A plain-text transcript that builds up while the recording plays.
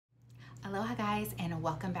Aloha guys, and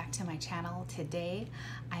welcome back to my channel. Today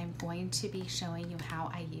I'm going to be showing you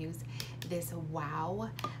how I use this WOW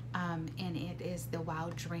and it is the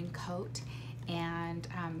WOW Dream Coat, and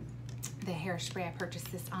the hairspray. I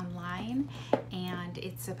purchased this online and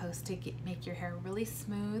it's supposed to make your hair really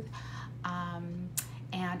smooth,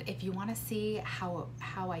 and if you want to see how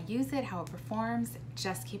I use it, how it performs,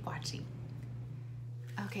 just keep watching.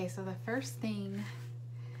 Okay, so the first thing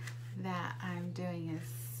that I'm doing is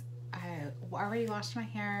I already washed my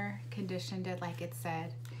hair, conditioned it like it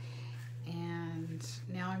said, and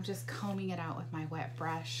now I'm just combing it out with my wet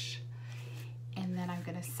brush, and then I'm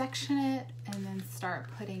gonna section it and then start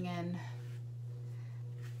putting in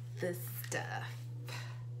this stuff.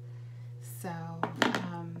 So I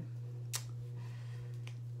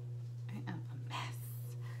am a mess.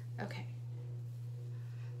 Okay,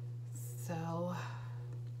 so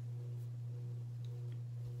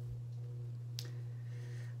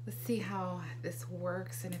let's see how this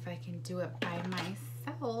works and if I can do it by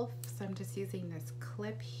myself. So I'm just using this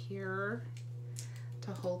clip here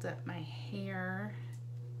to hold up my hair.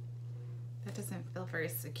 That doesn't feel very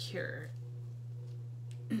secure.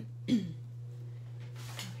 Okay.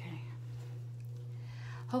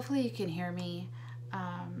 Hopefully you can hear me.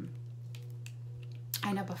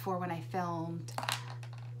 I know before when I filmed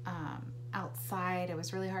outside, it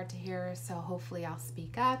was really hard to hear, so hopefully I'll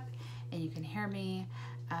speak up and you can hear me.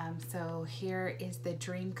 So here is the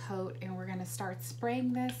Dream Coat, and we're gonna start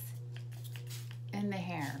spraying this in the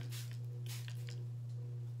hair.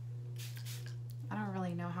 I don't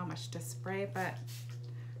really know how much to spray, but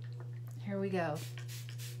here we go.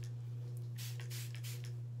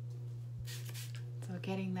 So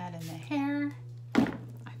getting that in the hair,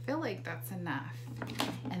 I feel like that's enough.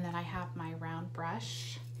 And then I have my round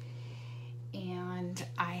brush, and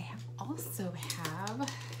I also have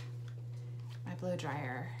my blow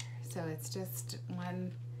dryer. So it's just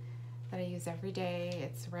one that I use every day.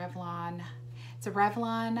 It's Revlon. It's a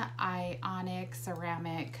Revlon Ionic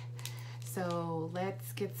ceramic. So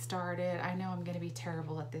let's get started. I know I'm gonna be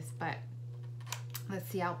terrible at this, but let's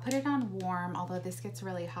see. I'll put it on warm, although this gets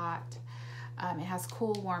really hot. It has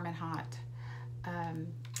cool, warm, and hot.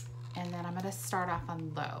 And then I'm gonna start off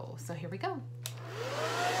on low. So here we go.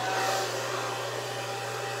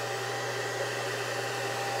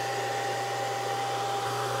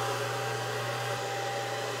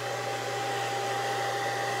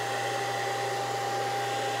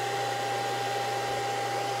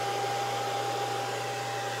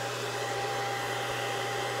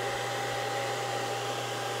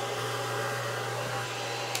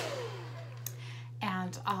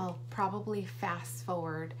 I'll probably fast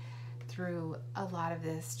forward through a lot of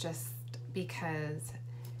this just because,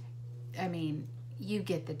 I mean, you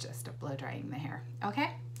get the gist of blow drying the hair.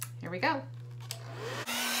 Okay, here we go.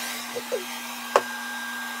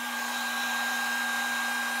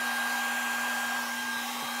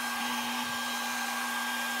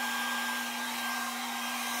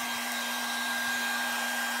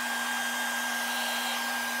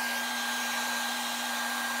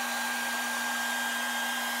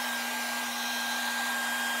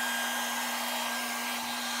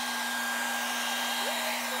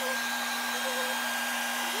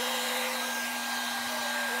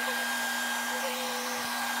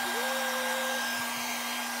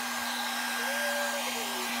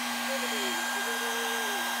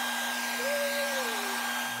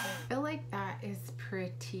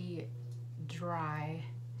 Pretty dry.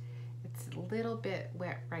 It's a little bit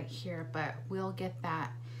wet right here, but we'll get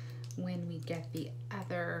that when we get the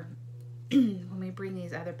other when we bring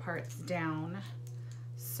these other parts down.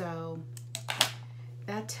 So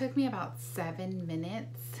that took me about 7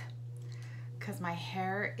 minutes because my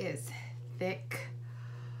hair is thick,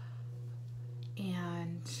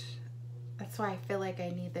 and that's why I feel like I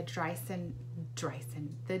need the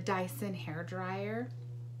Dyson hair dryer.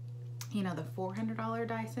 You know, the $400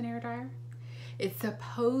 Dyson hair dryer. It's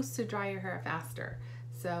supposed to dry your hair faster.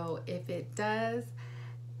 So if it does,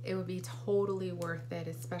 it would be totally worth it,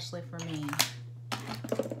 especially for me.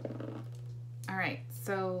 All right,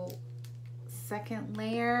 so second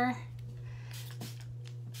layer.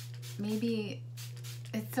 Maybe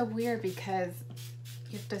it's so weird because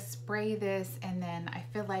you have to spray this, and then I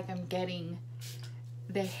feel like I'm getting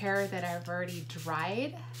the hair that I've already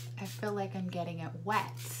dried. I feel like I'm getting it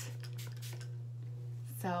wet.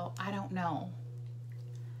 So I don't know,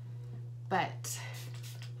 but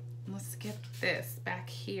let's get this back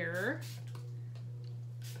here.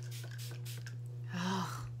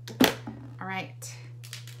 Oh, all right,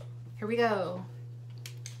 here we go.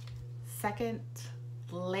 Second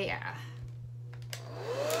layer.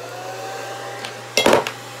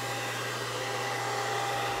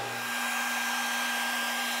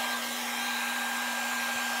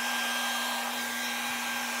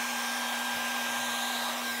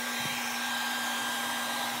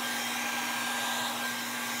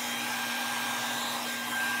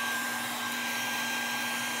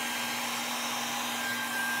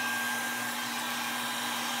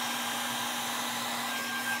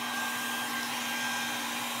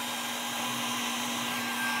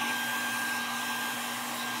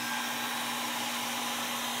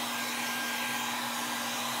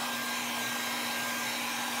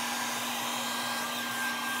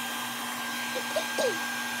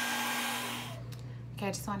 Okay,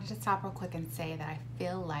 I just wanted to stop real quick and say that I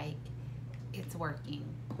feel like it's working.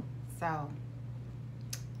 So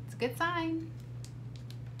it's a good sign.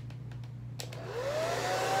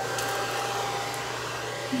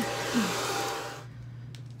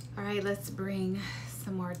 All right, let's bring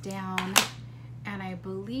some more down. And I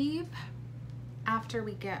believe after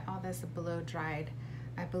we get all this blow dried,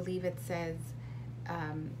 I believe it says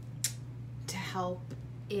to help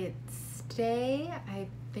it stay, I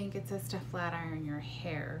think it says to flat iron your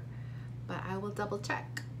hair, but I will double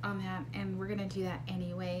check on that, and we're gonna do that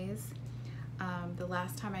anyways. The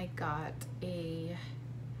last time I got a,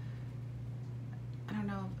 I don't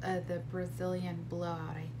know, the Brazilian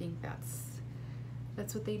blowout, I think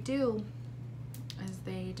that's what they do, is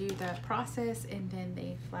they do the process and then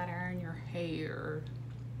they flat iron your hair.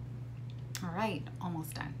 All right,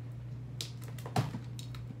 almost done.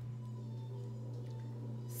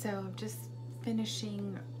 So I'm just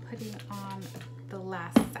finishing putting on the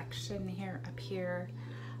last section here up here.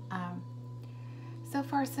 So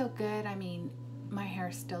far so good. I mean, my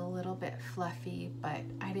hair's still a little bit fluffy, but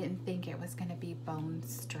I didn't think it was gonna be bone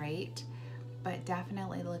straight, but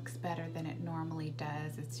definitely looks better than it normally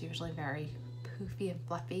does. It's usually very poofy and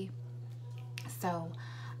fluffy. So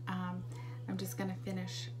I'm just gonna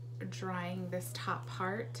finish drying this top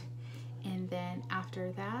part, and then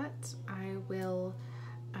after that I will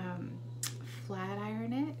flat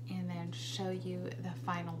iron it and then show you the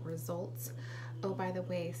final results. Oh, by the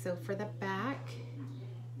way, so for the back,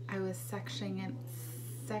 I was sectioning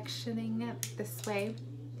it this way,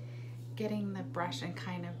 getting the brush and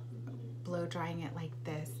kind of blow drying it like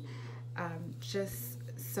this, just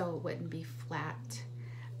so it wouldn't be flat.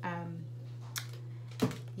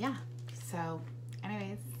 Yeah, so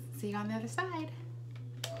anyways, see you on the other side.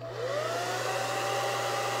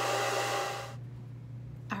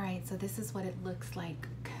 All right, so this is what it looks like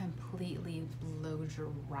completely blow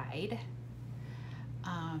dried.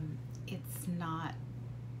 It's not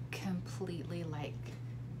completely like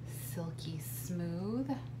silky smooth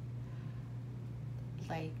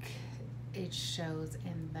like it shows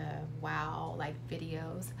in the wow like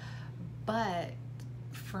videos, but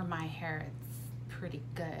for my hair it's pretty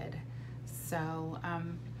good. So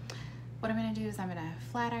what I'm gonna do is I'm gonna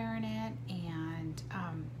flat iron it, and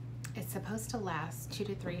it's supposed to last 2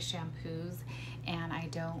 to 3 shampoos, and I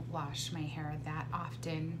don't wash my hair that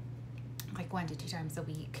often, like 1 to 2 times a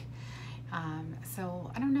week.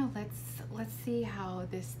 So I don't know, let's see how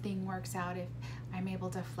this thing works out. If I'm able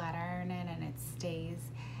to flat iron it and it stays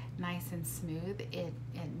nice and smooth, it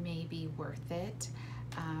may be worth it,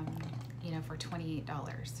 you know, for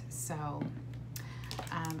 $28. So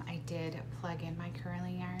I did plug in my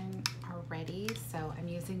curling iron already, so I'm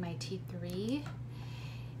using my T3,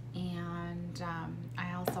 and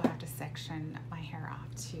I also have to section my hair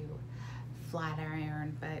off to flat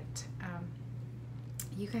iron, but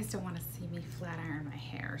you guys don't want to see me flat iron my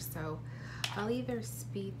hair, so I'll either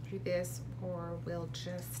speed through this or we'll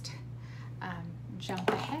just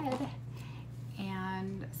jump ahead,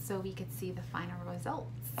 and so we could see the final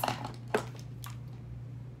results.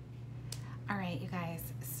 All right, you guys,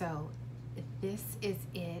 so this is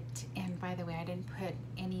it. And by the way, I didn't put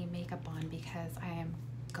any makeup on because I am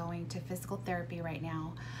going to physical therapy right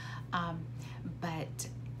now, but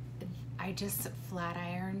I just flat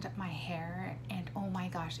ironed my hair, and oh my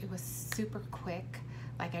gosh, it was super quick.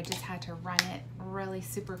 Like I just had to run it really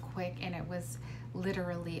super quick, and it was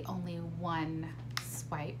literally only one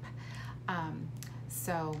swipe.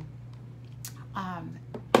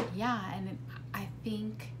 Yeah, and I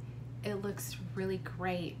think it looks really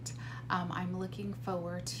great. I'm looking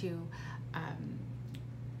forward to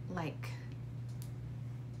like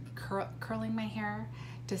curling my hair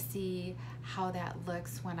to see how that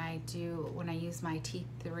looks when I use my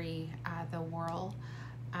T3, the Whirl,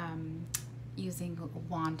 using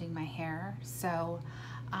wanding my hair. So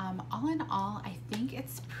all in all, I think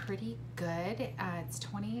it's pretty good. It's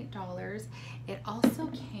 $28. It also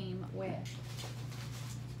came with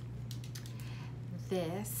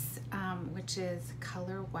this, which is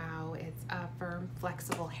Color Wow. It's a firm,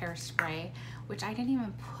 flexible hairspray, which I didn't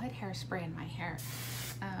even put hairspray in my hair.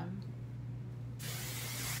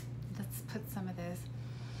 Let's put some of this.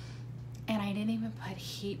 And I didn't even put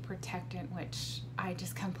heat protectant, which I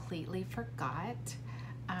just completely forgot.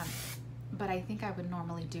 But I think I would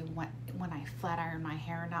normally do when I flat iron my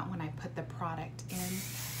hair, not when I put the product in.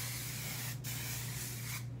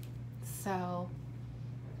 So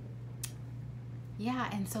yeah,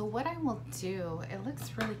 and so what I will do, it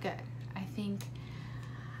looks really good. I think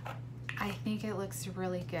it looks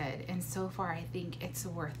really good, and so far I think it's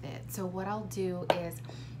worth it. So what I'll do is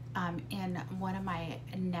In one of my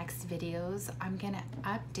next videos, I'm gonna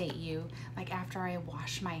update you like after I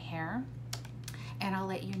wash my hair, and I'll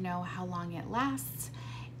let you know how long it lasts.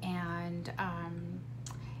 And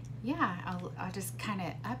yeah, I'll just kind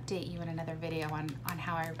of update you in another video on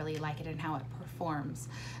how I really like it and how it performs.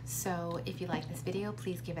 So if you like this video,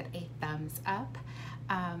 please give it a thumbs up.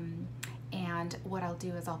 And what I'll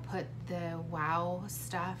do is I'll put the wow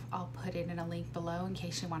stuff, I'll put it in a link below in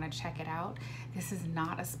case you want to check it out. This is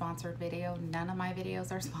not a sponsored video. None of my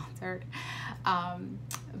videos are sponsored.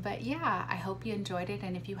 But yeah, I hope you enjoyed it.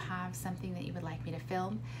 And if you have something that you would like me to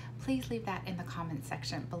film, please leave that in the comment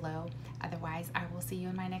section below. Otherwise, I will see you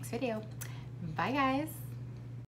in my next video. Bye guys.